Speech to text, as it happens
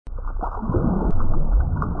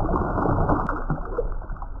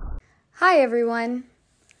Hi everyone.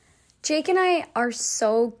 Jake and I are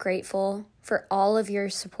so grateful for all of your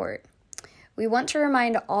support. We want to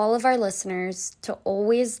remind all of our listeners to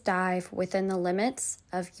always dive within the limits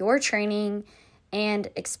of your training and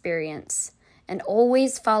experience, and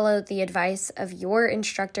always follow the advice of your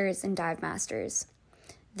instructors and dive masters.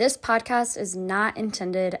 This podcast is not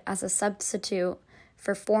intended as a substitute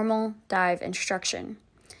for formal dive instruction.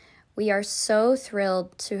 We are so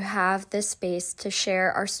thrilled to have this space to share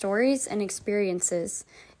our stories and experiences,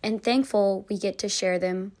 and thankful we get to share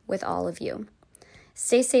them with all of you.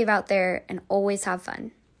 Stay safe out there and always have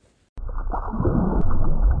fun.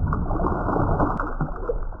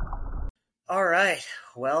 All right,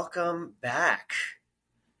 welcome back.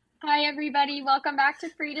 Hi everybody, welcome back to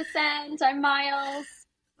Free Descent. I'm Myles.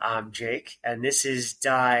 I'm Jake, and this is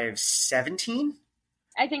dive 17?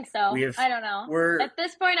 I think so. I don't know. At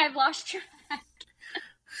this point, I've lost track.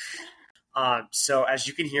 So as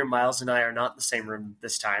you can hear, Myles and I are not in the same room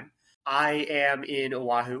this time. I am in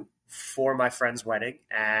Oahu for my friend's wedding,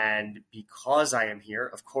 and because I am here,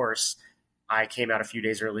 of course, I came out a few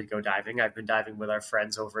days early to go diving. I've been diving with our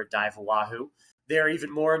friends over at Dive Oahu. They're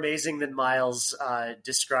even more amazing than Myles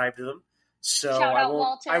described them. So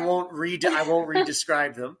I won't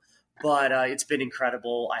re-describe them. But it's been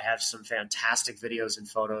incredible. I have some fantastic videos and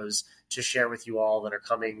photos to share with you all that are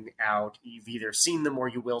coming out. You've either seen them or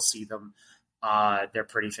you will see them. They're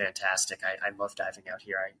pretty fantastic. I love diving out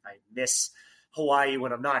here. I miss Hawaii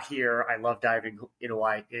when I'm not here. I love diving in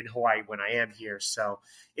Hawaii when I am here. So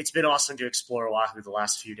it's been awesome to explore Oahu the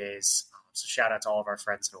last few days. So shout out to all of our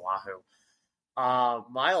friends in Oahu.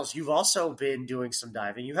 Myles, you've also been doing some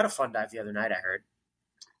diving. You had a fun dive the other night, I heard.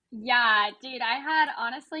 Yeah, dude, I had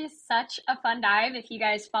honestly such a fun dive. If you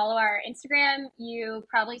guys follow our Instagram, you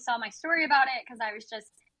probably saw my story about it because I was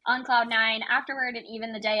just on cloud nine afterward, and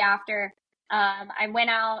even the day after. I went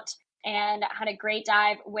out and had a great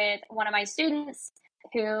dive with one of my students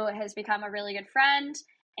who has become a really good friend,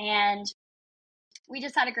 and we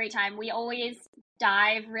just had a great time. We always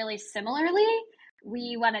dive really similarly.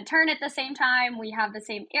 We want to turn at the same time. We have the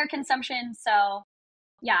same air consumption, so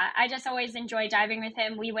yeah, I just always enjoy diving with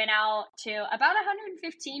him. We went out to about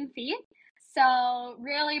 115 feet. So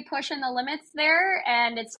really pushing the limits there.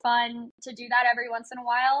 And it's fun to do that every once in a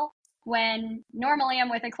while when normally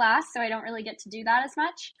I'm with a class. So I don't really get to do that as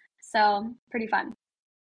much. So pretty fun.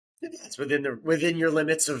 It's within your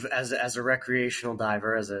limits of as a recreational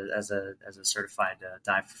diver, as a certified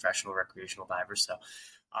dive professional recreational diver. So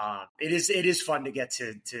it is fun to get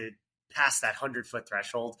to pass that 100-foot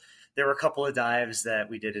threshold. There were a couple of dives that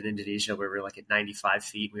we did in Indonesia where we were like at 95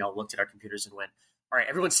 feet. We all looked at our computers and went, all right,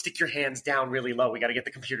 everyone stick your hands down really low. We got to get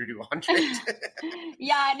the computer to 100.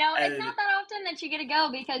 Yeah, no, it's not that often that you get to go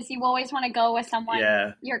because you always want to go with someone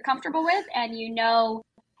you're comfortable with and you know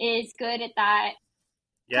is good at that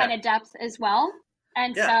kind of depth as well.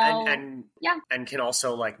 And and can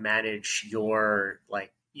also like manage your,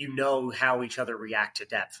 like, you know how each other react to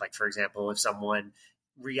depth. Like, for example, if someone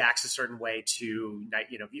reacts a certain way to,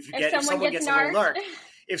 you know, if someone gets a little narked,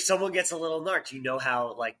 if someone gets a little narked, you know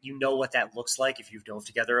how, like, you know what that looks like if you've dove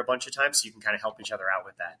together a bunch of times, so you can kind of help each other out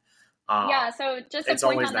with that. So just a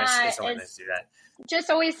point on that it's always nice to do that.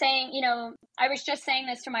 Just always saying, you know, I was just saying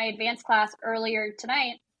this to my advanced class earlier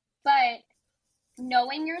tonight, but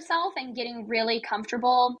knowing yourself and getting really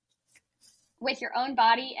comfortable with your own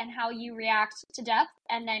body and how you react to depth,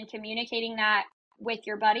 and then communicating that with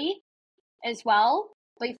your buddy as well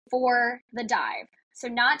before the dive. So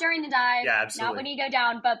not during the dive, not when you go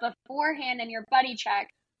down, but beforehand in your buddy check,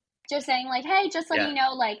 just saying like, hey, just letting you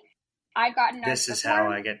know, like, I've gotten narked This is before,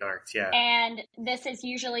 how I get narked, and this is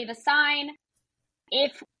usually the sign.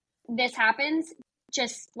 If this happens,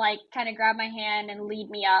 just like kind of grab my hand and lead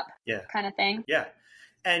me up, kind of thing. Yeah,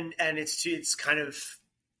 and it's kind of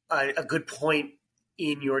a good point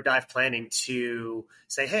in your dive planning to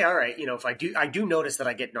say, hey, all right, you know, if I do notice that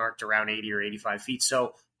I get narked around 80 or 85 feet.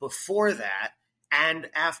 So before that and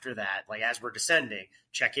after that, like as we're descending,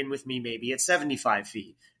 check in with me maybe at 75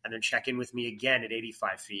 feet and then check in with me again at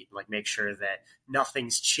 85 feet. Like make sure that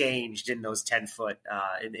nothing's changed in those 10-foot,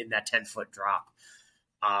 in that 10-foot drop.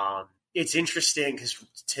 It's interesting because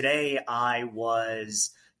today I was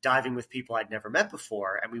diving with people I'd never met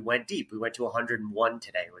before, and we went deep. We went to 101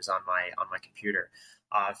 today. It was on my computer.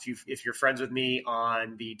 If you're friends with me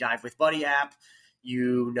on the Dive with Buddy app,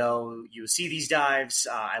 you see these dives.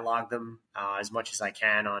 I log them as much as I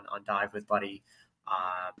can on Dive with Buddy.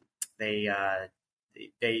 They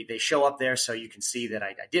show up there, so you can see that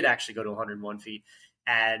I did actually go to 101 feet.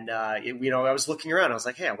 And, I was looking around. I was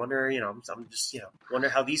like, hey, I wonder, I'm just, wonder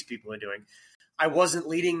how these people are doing. I wasn't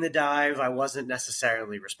leading the dive. I wasn't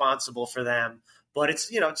necessarily responsible for them. But it's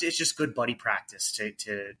just good buddy practice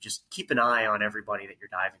to just keep an eye on everybody that you're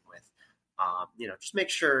diving with. Just make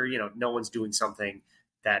sure, no one's doing something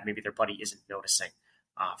that maybe their buddy isn't noticing.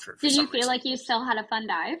 For Did some you feel reason. like you still had a fun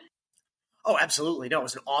dive? Oh, absolutely. No, it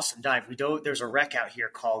was an awesome dive. There's a wreck out here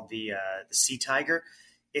called the Sea Tiger.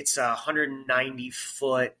 It's a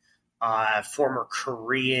 190-foot former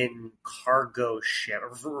Korean cargo ship,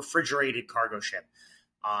 a refrigerated cargo ship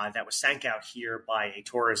that was sank out here by a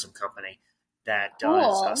tourism company that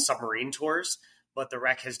does submarine tours. But the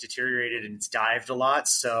wreck has deteriorated and it's dived a lot,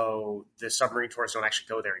 so the submarine tours don't actually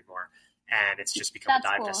go there anymore, and it's just become a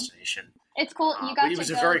dive destination. It's cool. It was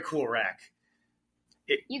a very cool wreck.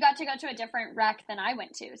 You got to go to a different wreck than I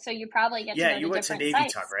went to, so you probably get to go to different sites. Yeah, you went to Navy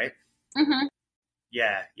Tug, right? Mm-hmm.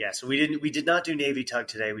 Yeah. So we did not do Navy Tug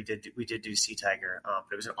today. We did do Sea Tiger, but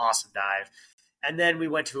it was an awesome dive. And then we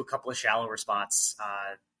went to a couple of shallower spots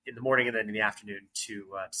in the morning and then in the afternoon to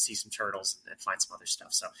see some turtles and find some other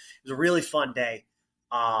stuff. So it was a really fun day.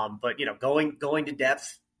 But going to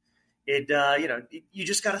depth, you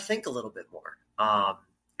just got to think a little bit more.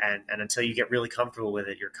 And until you get really comfortable with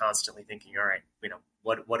it, you're constantly thinking, all right,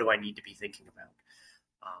 what do I need to be thinking about?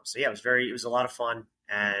 It was a lot of fun,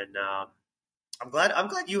 and I'm glad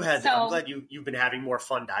you've been having more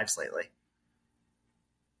fun dives lately.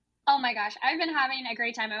 Oh my gosh, I've been having a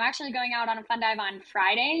great time. I'm actually going out on a fun dive on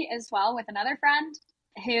Friday as well with another friend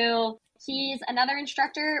he's another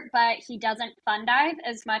instructor, but he doesn't fun dive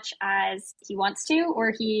as much as he wants to,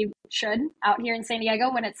 or he should out here in San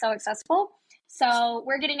Diego when it's so accessible. So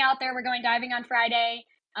we're getting out there. We're going diving on Friday.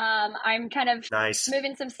 I'm kind of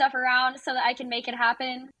moving some stuff around so that I can make it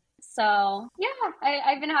happen. So yeah,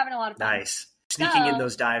 I've been having a lot of fun. Nice. Sneaking in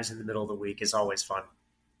those dives in the middle of the week is always fun.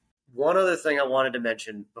 One other thing I wanted to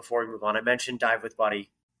mention before we move on, I mentioned Dive with Buddy.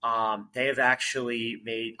 They have actually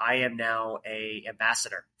I am now a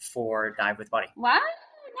ambassador for Dive with Buddy. Wow,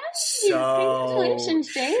 nice. So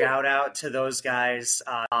congratulations, Dave. Shout out to those guys.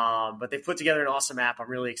 But they've put together an awesome app. I'm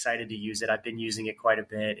really excited to use it. I've been using it quite a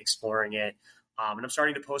bit, exploring it. And I'm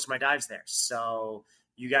starting to post my dives there. So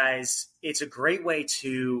you guys, it's a great way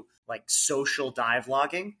to like social dive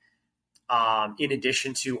logging. In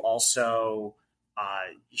addition to also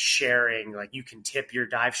sharing, like you can tip your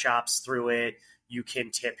dive shops through it. You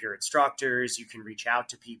can tip your instructors. You can reach out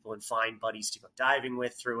to people and find buddies to go diving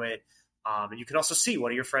with through it. And you can also see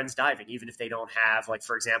what are your friends diving, even if they don't have, like,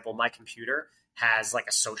 for example, my computer has like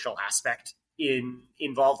a social aspect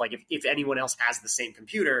involved. Like if anyone else has the same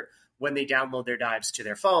computer, when they download their dives to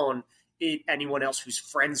their phone, anyone else who's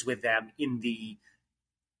friends with them in the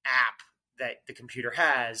app that the computer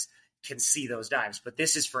has can see those dives. But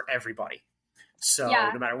this is for everybody. So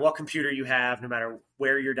no matter what computer you have, no matter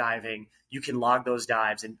where you're diving, you can log those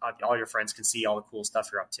dives and all your friends can see all the cool stuff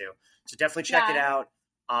you're up to. So definitely check it out.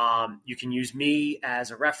 You can use me as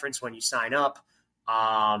a reference when you sign up.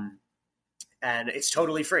 And it's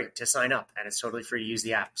totally free to sign up and it's totally free to use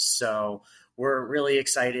the app. So we're really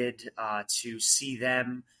excited to see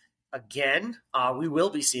them again. We will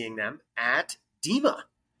be seeing them at DEMA.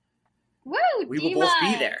 Woo, we DEMA. will both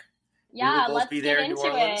be there. Yeah, we will both be there in New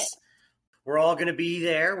Orleans. We're all going to be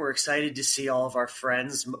there. We're excited to see all of our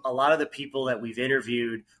friends. A lot of the people that we've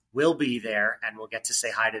interviewed will be there, and we'll get to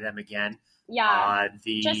say hi to them again. Yeah,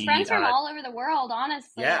 just friends from all over the world,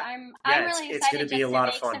 honestly. Yeah. I'm really excited it's going to be a lot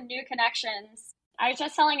of fun. Some new connections. I was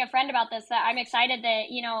just telling a friend about this, that I'm excited that,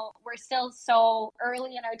 we're still so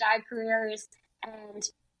early in our dive careers and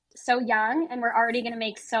so young, and we're already going to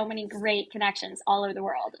make so many great connections all over the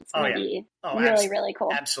world. It's going to be really, really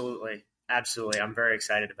cool. Absolutely. I'm very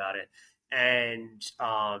excited about it. And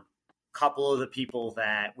a couple of the people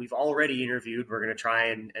that we've already interviewed, we're going to try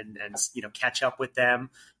and catch up with them.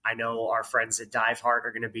 I know our friends at Dive Heart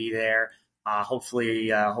are going to be there. Hopefully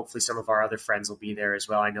some of our other friends will be there as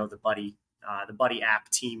well. I know the Buddy app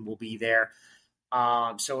team will be there.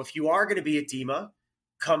 So if you are going to be at DEMA,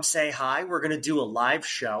 come say hi. We're going to do a live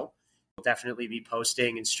show. We'll definitely be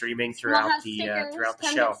posting and streaming throughout the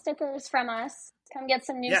show. Get stickers from us. Come get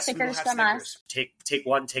some new stickers from us. Take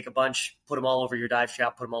one, take a bunch, put them all over your dive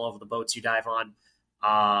shop, put them all over the boats you dive on.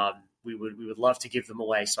 We would love to give them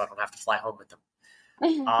away so I don't have to fly home with them.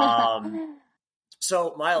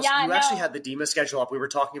 So Myles, you actually had the DEMA schedule up. We were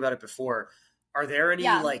talking about it before. Are there any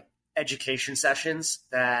education sessions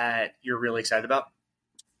that you're really excited about?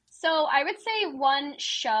 So I would say one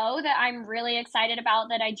show that I'm really excited about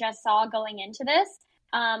that I just saw going into this,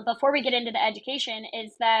 before we get into the education,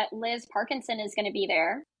 is that Liz Parkinson is going to be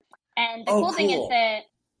there. And the cool thing is that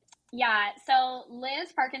Yeah, so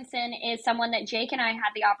Liz Parkinson is someone that Jake and I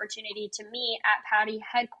had the opportunity to meet at Patty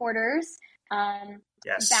headquarters um,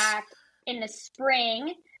 Yes. back in the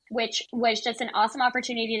spring, which was just an awesome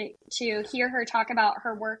opportunity to hear her talk about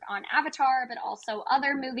her work on Avatar, but also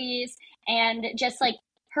other movies and just like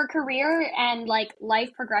her career and like life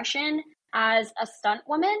progression as a stunt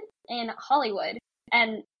woman in Hollywood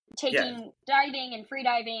and Yeah. taking diving and free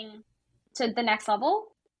diving to the next level.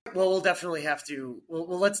 Well, we'll definitely have to.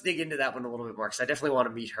 Well, let's dig into that one a little bit more because I definitely want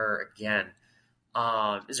to meet her again.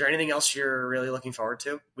 Is there anything else you're really looking forward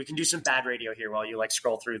to? We can do some bad radio here while you like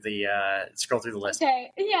scroll through the list.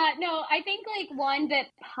 Okay. Yeah, no, I think like one that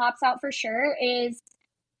pops out for sure is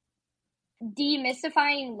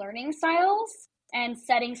demystifying learning styles and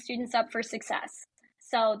setting students up for success.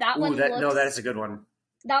 So Ooh, that is a good one.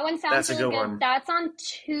 that one sounds That's a really good good. one. That's on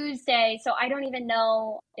Tuesday, so I don't even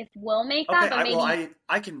know if we'll make Okay, that, but maybe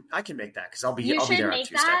I can make that because you I'll be should there on make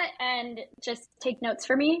Tuesday. that and just take notes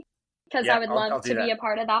for me because I Yeah, would I'll love do to be that. a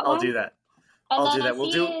part of that I'll one. do that. And I'll then do I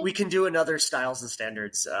that. see, We can do another styles and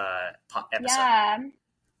standards episode. yeah.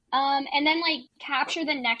 And then like capture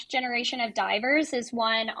the next generation of divers is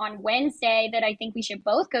one on Wednesday that I think we should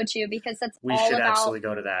both go to because We should absolutely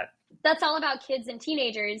go to that. that's all about kids and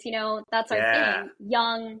teenagers, that's our Yeah. thing,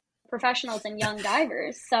 young professionals and young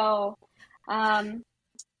divers. So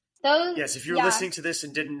those Yes, if you're yeah. listening to this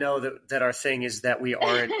and didn't know that our thing is that we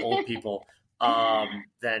aren't old people,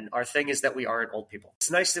 then our thing is that we aren't old people.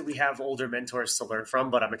 It's nice that we have older mentors to learn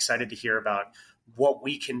from, but I'm excited to hear about what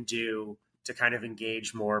we can do to kind of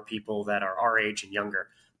engage more people that are our age and younger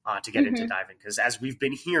to get into diving. Because as we've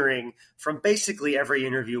been hearing from basically every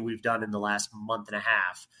interview we've done in the last month and a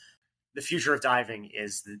half, the future of diving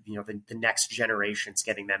is the next generations,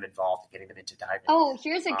 getting them involved, getting them into diving. Oh,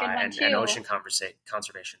 here's a good one and, too. and ocean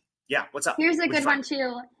conservation. Yeah, what's up? Here's a What'd you good one find?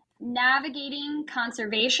 too. Navigating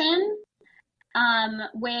conservation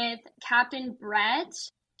with Captain Brett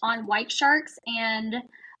on white sharks and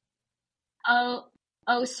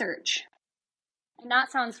O Search. And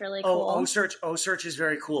that sounds really cool. O Search is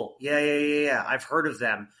very cool. Yeah. I've heard of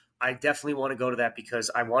them. I definitely want to go to that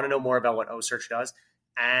because I want to know more about what O Search does.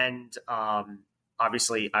 And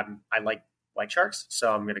obviously, I like white sharks,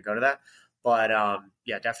 so I'm going to go to that. But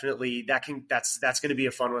yeah, definitely that's going to be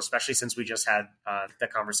a fun one, especially since we just had the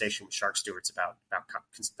conversation with shark stewards about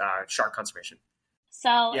shark conservation.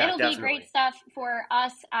 So Yeah, it'll definitely be great stuff for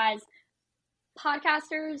us as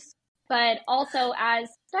podcasters, but also as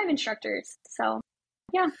dive instructors. So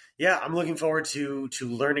yeah, I'm looking forward to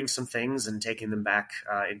learning some things and taking them back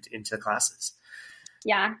into the classes.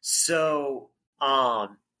 Yeah. So,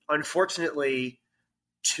 unfortunately,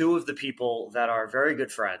 two of the people that are very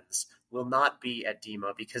good friends will not be at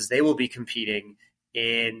DEMA because they will be competing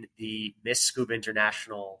in the Miss Scuba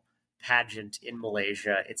International pageant in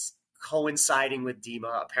Malaysia. It's coinciding with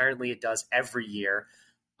DEMA. Apparently, it does every year.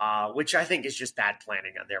 Which I think is just bad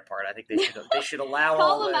planning on their part. I think they should allow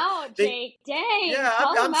call them out, Jake. Dang, yeah,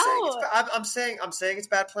 call them out. I'm saying it's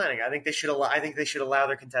bad planning. I think they should allow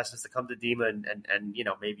their contestants to come to DEMA and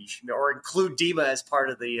maybe or include DEMA as part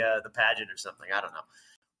of the pageant or something. I don't know.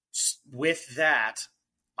 With that,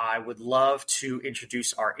 I would love to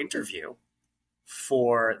introduce our interview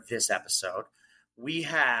for this episode. We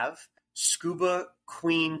have Scuba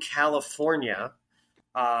Queen California,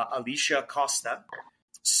 Alysha Acosta.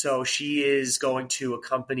 So she is going to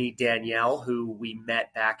accompany Danielle, who we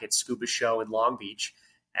met back at Scuba Show in Long Beach,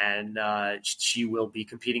 and she will be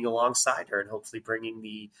competing alongside her and hopefully bringing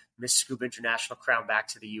the Miss Scuba International crown back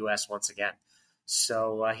to the U.S. once again.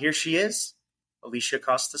 So here she is, Alysha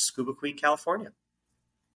Acosta, Scuba Queen, California.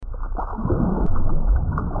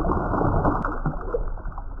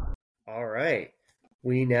 All right.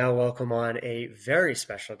 We now welcome on a very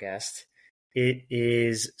special guest. It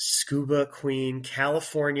is Scuba Queen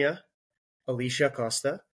California, Alysha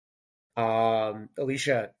Acosta.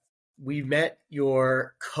 Alysha, we met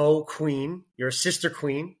your co-queen, your sister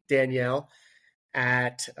queen, Danielle,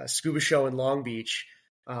 at a Scuba Show in Long Beach.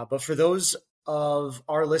 But for those of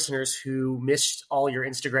our listeners who missed all your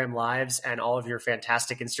Instagram lives and all of your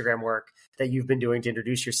fantastic Instagram work that you've been doing to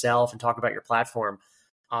introduce yourself and talk about your platform,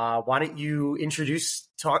 why don't you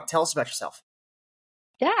tell us about yourself?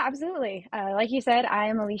 Yeah, absolutely. Like you said, I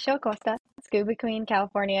am Alysha Acosta, Scuba Queen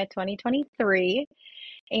California 2023,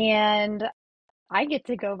 and I get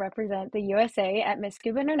to go represent the USA at Miss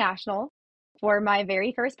Scuba International for my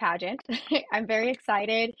very first pageant. I'm very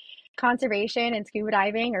excited. Conservation and scuba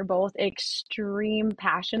diving are both extreme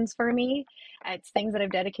passions for me. It's things that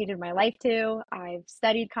I've dedicated my life to. I've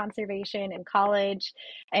studied conservation in college,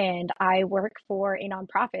 and I work for a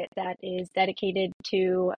nonprofit that is dedicated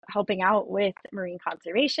to helping out with marine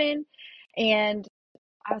conservation. And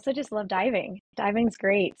I also just love diving. Diving's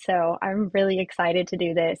great. So I'm really excited to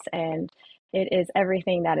do this, and it is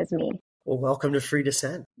everything that is me. Well, welcome to Free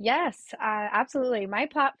Descent. Yes, absolutely. My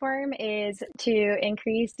platform is to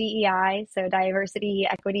increase DEI, so diversity,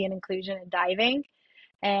 equity, and inclusion in diving,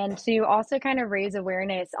 and to also kind of raise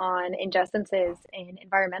awareness on injustices in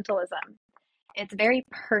environmentalism. It's a very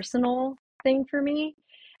personal thing for me.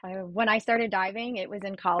 When I started diving, it was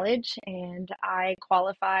in college, and I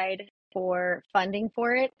qualified for funding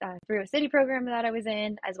for it through a city program that I was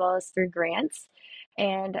in, as well as through grants.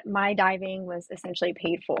 And my diving was essentially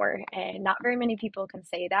paid for, and not very many people can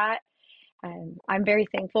say that. I'm very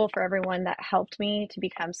thankful for everyone that helped me to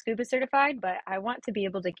become scuba certified, but I want to be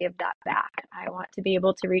able to give that back. I want to be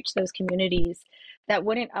able to reach those communities that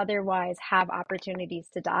wouldn't otherwise have opportunities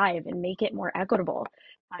to dive and make it more equitable,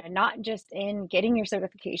 not just in getting your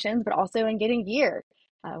certifications, but also in getting gear.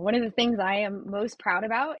 One of the things I am most proud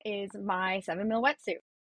about is my 7 mil wetsuit.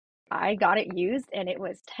 I got it used and it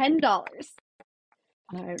was $10.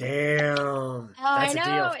 Damn. I That's a know,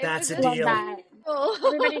 deal. it That's was a Love deal. that.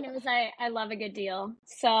 Everybody knows I love a good deal.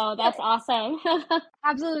 So that's awesome.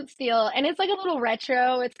 Absolute steal. And it's like a little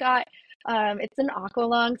retro. It's got it's an aqua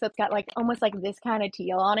lung, so it's got like almost like this kind of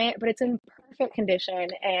teal on it, but it's in perfect condition.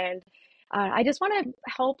 And I just want to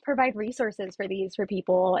help provide resources for these for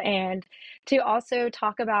people, and to also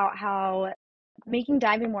talk about how making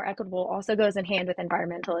diving more equitable also goes in hand with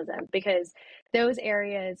environmentalism, because those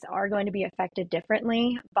areas are going to be affected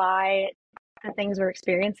differently by the things we're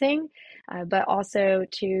experiencing, but also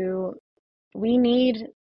to we need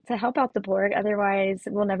to help out the poor, otherwise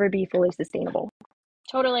we'll never be fully sustainable.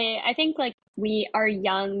 Totally. I think like we are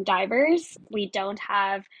young divers. We don't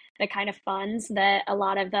have the kind of funds that a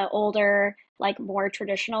lot of the older, like more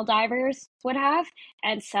traditional divers would have.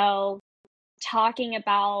 And so talking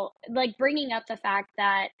about like bringing up the fact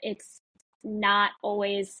that it's not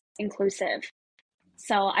always inclusive.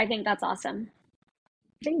 So I think that's awesome.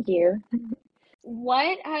 Thank you.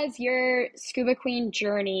 What has your Scuba Queen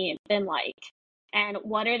journey been like? And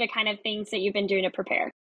what are the kind of things that you've been doing to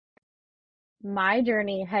prepare? My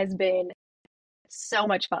journey has been so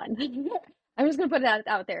much fun. I'm just gonna put that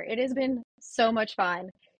out there. It has been so much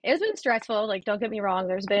fun. It has been stressful, like don't get me wrong,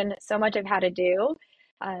 there's been so much I've had to do.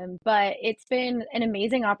 But it's been an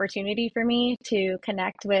amazing opportunity for me to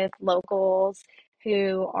connect with locals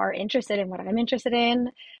who are interested in what I'm interested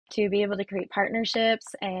in, to be able to create partnerships.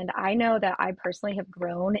 And I know that I personally have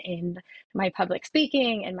grown in my public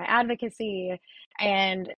speaking and my advocacy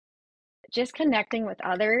and just connecting with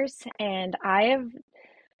others. And I have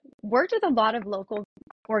worked with a lot of local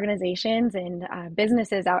organizations and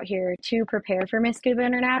businesses out here to prepare for Miss Scuba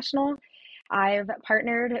International. I've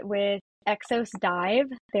partnered with Exos Dive.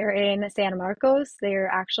 They're in San Marcos. They're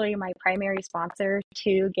actually my primary sponsor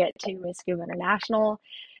to get to Miss Scuba International.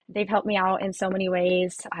 They've helped me out in so many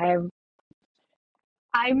ways.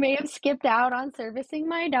 I may have skipped out on servicing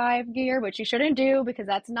my dive gear, which you shouldn't do because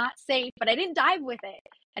that's not safe, but I didn't dive with it.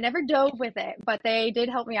 I never dove with it, but they did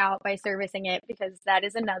help me out by servicing it, because that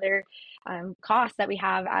is another cost that we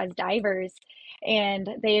have as divers. And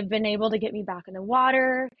they've been able to get me back in the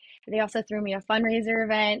water. They also threw me a fundraiser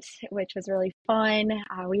event, which was really fun.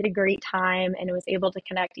 We had a great time and was able to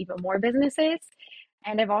connect even more businesses.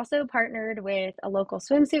 And I've also partnered with a local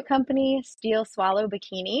swimsuit company, Steel Swallow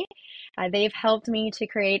Bikini. They've helped me to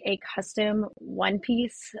create a custom one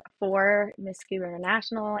piece for Miss Scuba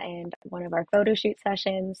International and one of our photo shoot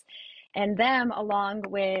sessions. And them, along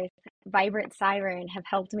with Vibrant Siren, have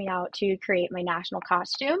helped me out to create my national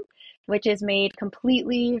costume, which is made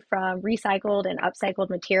completely from recycled and upcycled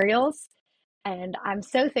materials. And I'm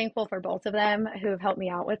so thankful for both of them who have helped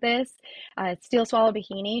me out with this. Steel Swallow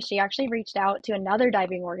Bikini, she actually reached out to another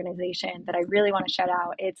diving organization that I really want to shout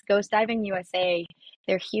out. It's Ghost Diving USA.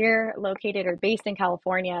 They're here, located or based in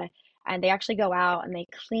California, and they actually go out and they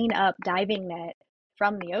clean up diving net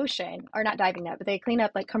from the ocean, or not diving net, but they clean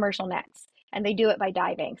up like commercial nets. And they do it by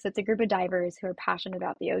diving. So it's a group of divers who are passionate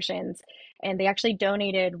about the oceans. And they actually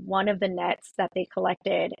donated one of the nets that they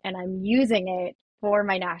collected, and I'm using it for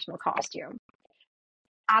my national costume.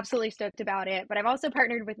 Absolutely stoked about it. But I've also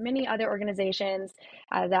partnered with many other organizations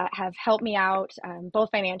that have helped me out, both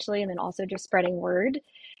financially and then also just spreading word.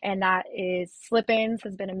 And that is Slip-ins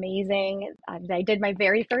has been amazing. I did my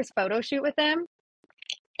very first photo shoot with them.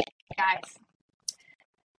 Guys,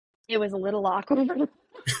 it was a little awkward.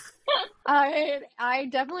 I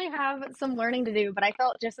definitely have some learning to do, but I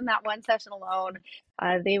felt just in that one session alone,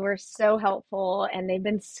 they were so helpful and they've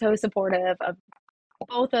been so supportive of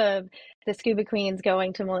both of the scuba queens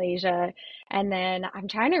going to Malaysia. And then I'm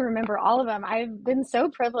trying to remember all of them. I've been so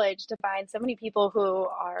privileged to find so many people who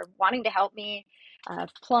are wanting to help me.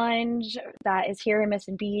 Plunge, that is here in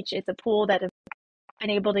Mission Beach. It's a pool that has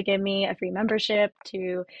been able to give me a free membership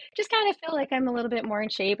to just kind of feel like I'm a little bit more in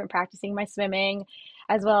shape and practicing my swimming,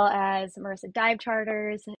 as well as Marissa Dive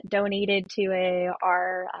Charters donated to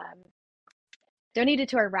our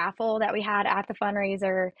raffle that we had at the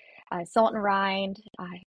fundraiser. Salt and Rind,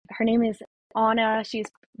 her name is Anna. She's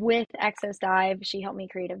with Exos Dive. She helped me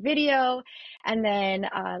create a video. And then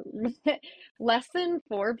Lesson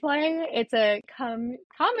Foreplay, it's a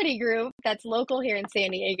comedy group that's local here in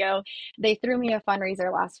San Diego. They threw me a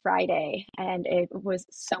fundraiser last Friday, and it was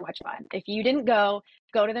so much fun. If you didn't go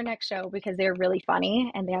to their next show because they're really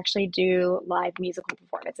funny, and they actually do live musical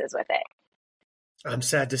performances with it. I'm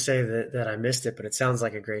sad to say that I missed it, but it sounds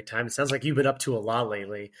like a great time. It sounds like you've been up to a lot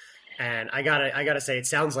lately. And I gotta say, it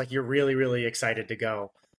sounds like you're really, really excited to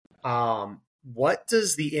go. What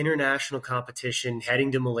does the international competition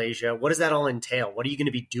heading to Malaysia, what does that all entail? What are you going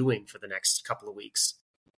to be doing for the next couple of weeks?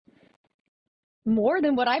 More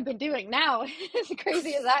than what I've been doing now, as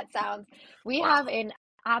crazy as that sounds. We Wow. have an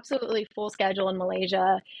absolutely full schedule in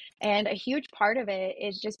Malaysia, and a huge part of it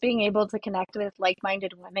is just being able to connect with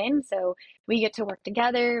like-minded women. So we get to work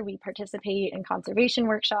together, we participate in conservation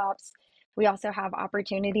workshops. We also have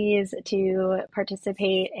opportunities to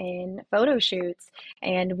participate in photo shoots,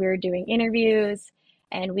 and we're doing interviews,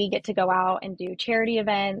 and we get to go out and do charity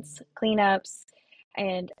events, cleanups,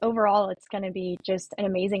 and overall it's going to be just an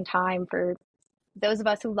amazing time for those of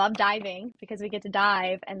us who love diving because we get to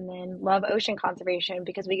dive, and then love ocean conservation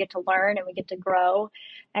because we get to learn and we get to grow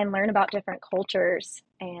and learn about different cultures.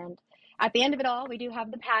 And at the end of it all, we do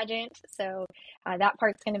have the pageant. So that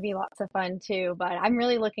part's going to be lots of fun too. But I'm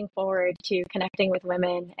really looking forward to connecting with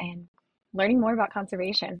women and learning more about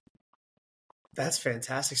conservation. That's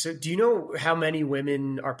fantastic. So do you know how many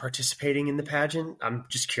women are participating in the pageant? I'm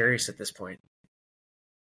just curious at this point.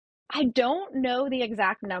 I don't know the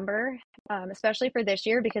exact number, especially for this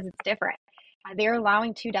year because it's different. They're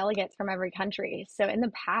allowing 2 delegates from every country. So in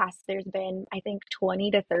the past, there's been, I think,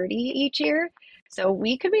 20 to 30 each year. So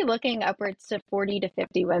we could be looking upwards to 40 to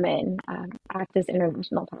 50 women at this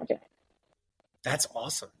international pageant. That's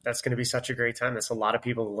awesome. That's going to be such a great time. That's a lot of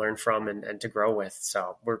people to learn from and to grow with.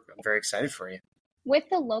 So I'm very excited for you. With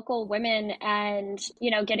the local women and,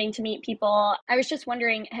 getting to meet people, I was just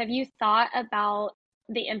wondering, have you thought about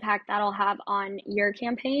the impact that'll have on your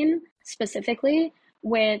campaign specifically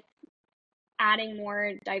with adding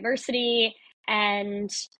more diversity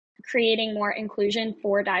and creating more inclusion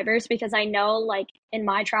for divers? Because I know, like, in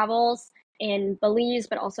my travels in Belize,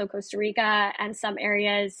 but also Costa Rica and some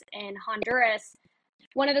areas in Honduras,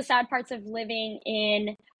 one of the sad parts of living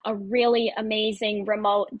in a really amazing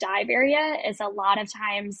remote dive area is a lot of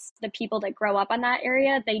times the people that grow up on that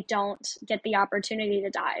area, they don't get the opportunity to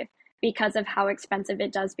dive because of how expensive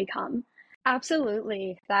it does become.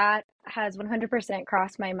 Absolutely. That has 100%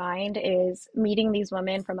 crossed my mind, is meeting these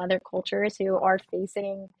women from other cultures who are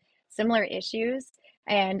facing similar issues.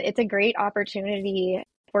 And it's a great opportunity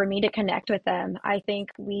for me to connect with them. I think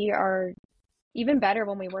we are even better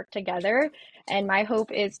when we work together. And my hope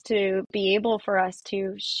is to be able for us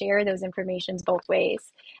to share those informations both ways.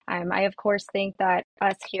 I, of course, think that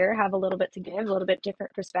us here have a little bit to give, a little bit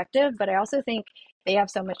different perspective, but I also think they have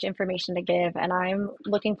so much information to give. And I'm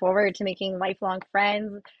looking forward to making lifelong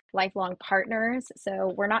friends, lifelong partners.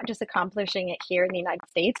 So we're not just accomplishing it here in the United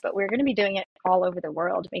States, but we're going to be doing it all over the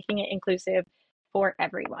world, making it inclusive for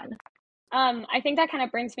everyone. I think that kind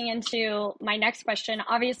of brings me into my next question.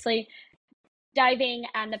 Obviously, diving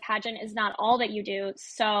and the pageant is not all that you do.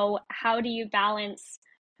 So how do you balance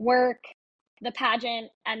work, the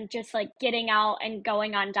pageant, and just like getting out and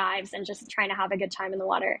going on dives and just trying to have a good time in the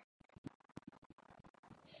water?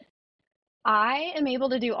 I am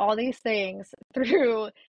able to do all these things through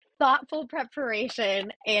thoughtful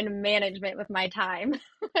preparation and management with my time.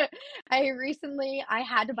 I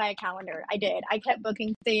had to buy a calendar. I did. I kept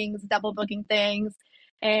booking things, double booking things.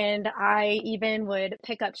 And I even would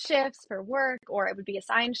pick up shifts for work, or it would be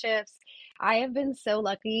assigned shifts. I have been so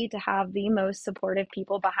lucky to have the most supportive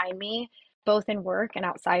people behind me, both in work and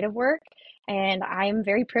outside of work. And I'm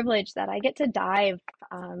very privileged that I get to dive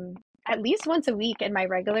at least once a week in my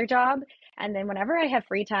regular job. And then whenever I have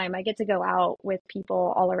free time, I get to go out with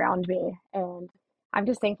people all around me. And I'm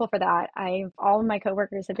just thankful for that. All of my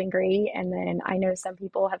coworkers have been great. And then I know some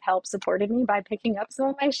people have helped supported me by picking up some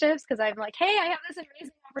of my shifts because I'm like, hey, I have this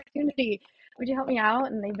amazing opportunity. Would you help me out?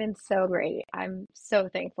 And they've been so great. I'm so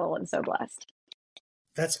thankful and so blessed.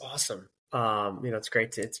 That's awesome. It's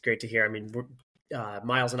great to hear. I mean,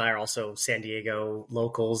 Myles and I are also San Diego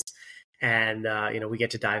locals, and we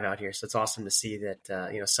get to dive out here. So it's awesome to see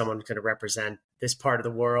that someone's going to represent this part of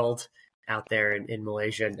the world out there in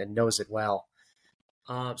Malaysia and knows it well.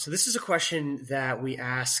 So this is a question that we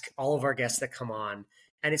ask all of our guests that come on,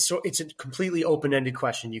 and it's a completely open-ended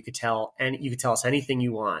question. You could tell us anything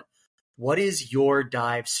you want. What is your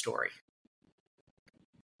dive story?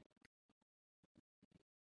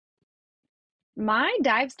 My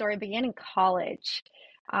dive story began in college.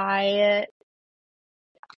 I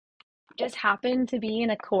just happened to be in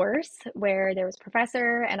a course where there was a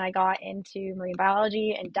professor and I got into marine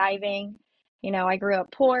biology and diving. I grew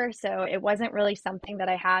up poor, so it wasn't really something that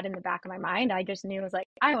I had in the back of my mind. I just knew it was like,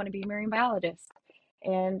 I want to be a marine biologist.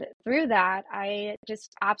 And through that, I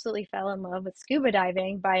just absolutely fell in love with scuba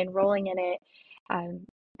diving by enrolling in it.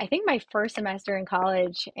 I think my first semester in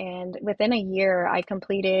college, and within a year, I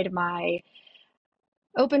completed my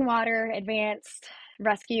open water, advanced,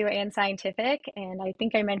 rescue, and scientific. And I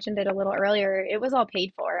think I mentioned it a little earlier. It was all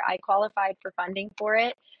paid for. I qualified for funding for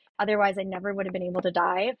it. Otherwise, I never would have been able to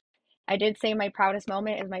dive. I did say my proudest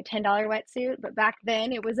moment is my $10 wetsuit, but back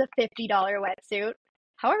then it was a $50 wetsuit.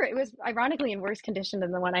 However, it was ironically in worse condition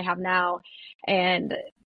than the one I have now. And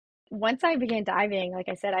once I began diving, like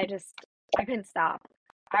I said, I couldn't stop.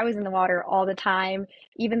 I was in the water all the time,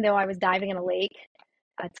 even though I was diving in a lake.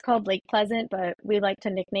 It's called Lake Pleasant, but we like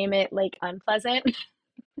to nickname it Lake Unpleasant.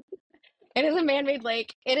 It is a man-made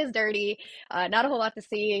lake. It is dirty. Not a whole lot to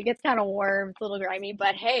see. It gets kind of warm. It's a little grimy,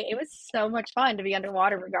 but hey, it was so much fun to be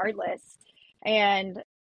underwater regardless. And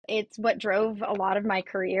it's what drove a lot of my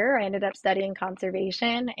career. I ended up studying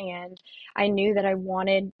conservation, and I knew that I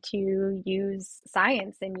wanted to use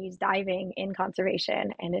science and use diving in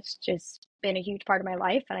conservation. And it's just been a huge part of my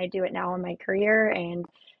life, and I do it now in my career, and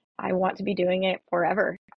I want to be doing it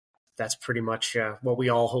forever. That's pretty much what we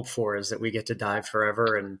all hope for, is that we get to dive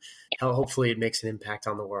forever, and hopefully it makes an impact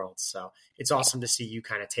on the world. So it's awesome to see you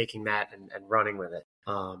kind of taking that and running with it.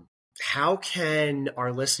 How can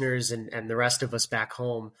our listeners and the rest of us back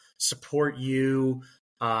home support you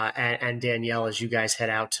and Danielle as you guys head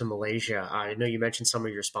out to Malaysia? I know you mentioned some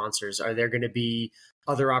of your sponsors. Are there going to be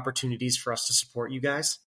other opportunities for us to support you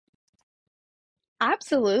guys?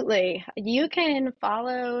 Absolutely. You can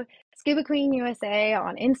follow Scuba Queen USA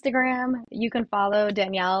on Instagram. You can follow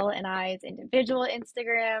Danielle and I's individual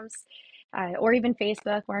Instagrams, or even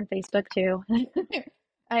Facebook. We're on Facebook too.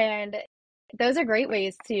 And those are great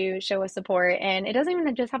ways to show us support. And it doesn't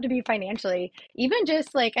even just have to be financially. Even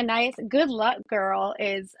just like a nice good luck girl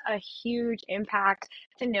is a huge impact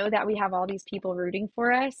to know that we have all these people rooting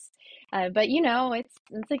for us. But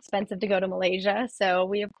it's expensive to go to Malaysia. So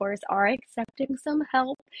we, of course, are accepting some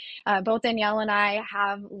help. Both Danielle and I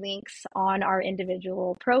have links on our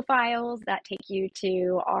individual profiles that take you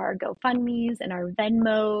to our GoFundMes and our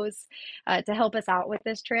Venmos to help us out with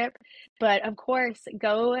this trip. But of course,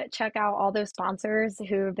 go check out all those sponsors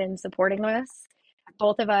who have been supporting us.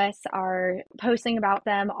 Both of us are posting about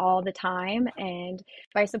them all the time. And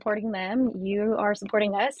by supporting them, you are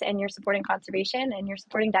supporting us, and you're supporting conservation, and you're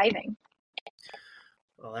supporting diving.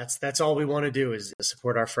 Well, that's all we want to do is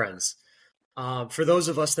support our friends. For those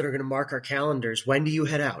of us that are going to mark our calendars, when do you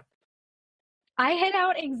head out? I head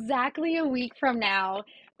out exactly a week from now,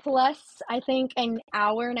 plus I think an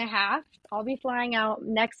hour and a half. I'll be flying out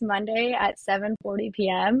next Monday at 7:40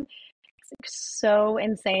 p.m. It's so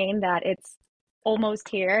insane that it's almost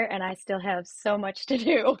here and I still have so much to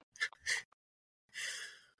do.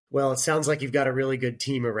 Well, it sounds like you've got a really good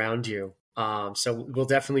team around you. So we'll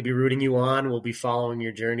definitely be rooting you on. We'll be following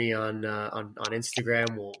your journey on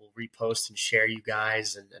Instagram. We'll repost and share you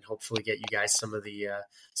guys, and hopefully get you guys some of the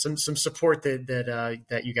some support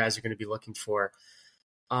that you guys are going to be looking for.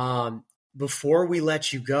 Before we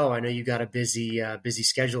let you go, I know you got a busy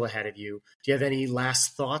schedule ahead of you. Do you have any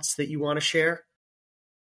last thoughts that you want to share?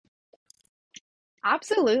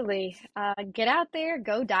 Absolutely. Get out there,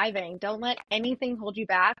 go diving. Don't let anything hold you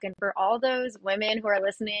back. And for all those women who are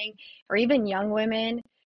listening, or even young women,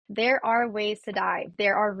 there are ways to dive.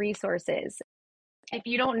 There are resources. If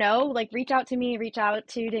you don't know, reach out to me, reach out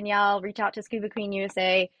to Danielle, reach out to Scuba Queen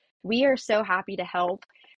USA. We are so happy to help.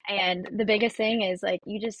 And the biggest thing is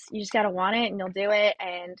you just got to want it, and you'll do it.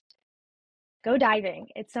 And go diving.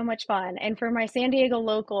 It's so much fun. And for my San Diego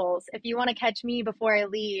locals, if you want to catch me before I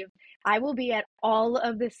leave, I will be at all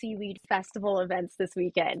of the Seaweed Festival events this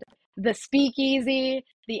weekend. The speakeasy,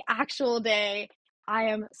 the actual day. I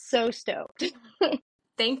am so stoked.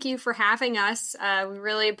 Thank you for having us. We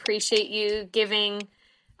really appreciate you giving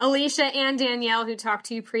Alysha and Danielle, who talked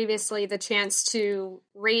to you previously, the chance to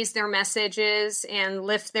raise their messages and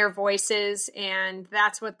lift their voices. And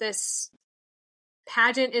that's what this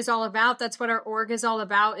pageant is all about. That's what our org is all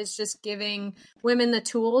about, is just giving women the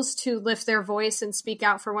tools to lift their voice and speak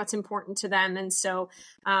out for what's important to them. And so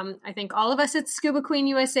I think all of us at Scuba Queen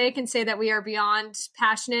USA can say that we are beyond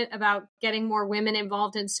passionate about getting more women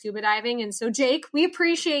involved in scuba diving. And so, Jake, we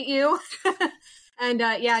appreciate you. And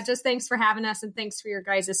just thanks for having us, and thanks for your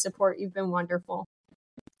guys' support. You've been wonderful.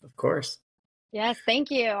 Of course. Yes,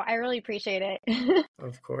 thank you. I really appreciate it.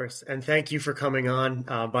 Of course. And thank you for coming on.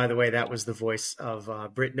 By the way, that was the voice of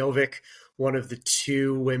Britt Novick, one of the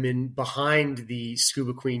two women behind the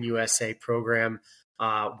Scuba Queen USA program.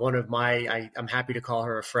 One of I'm happy to call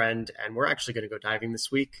her a friend, and we're actually going to go diving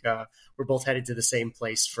this week. We're both headed to the same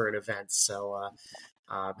place for an event. So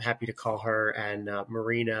I'm happy to call her, and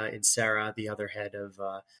Marina and Sarah, the other head of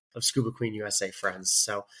Scuba Queen USA Friends.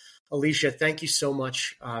 So Alysha, thank you so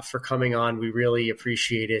much for coming on. We really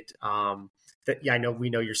appreciate it. We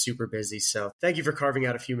know you're super busy, so thank you for carving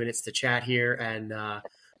out a few minutes to chat here, and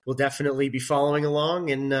we'll definitely be following along,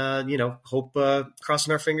 and hope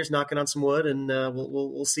crossing our fingers, knocking on some wood, and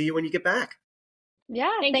we'll see you when you get back.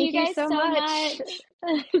 Yeah, thank you guys so much.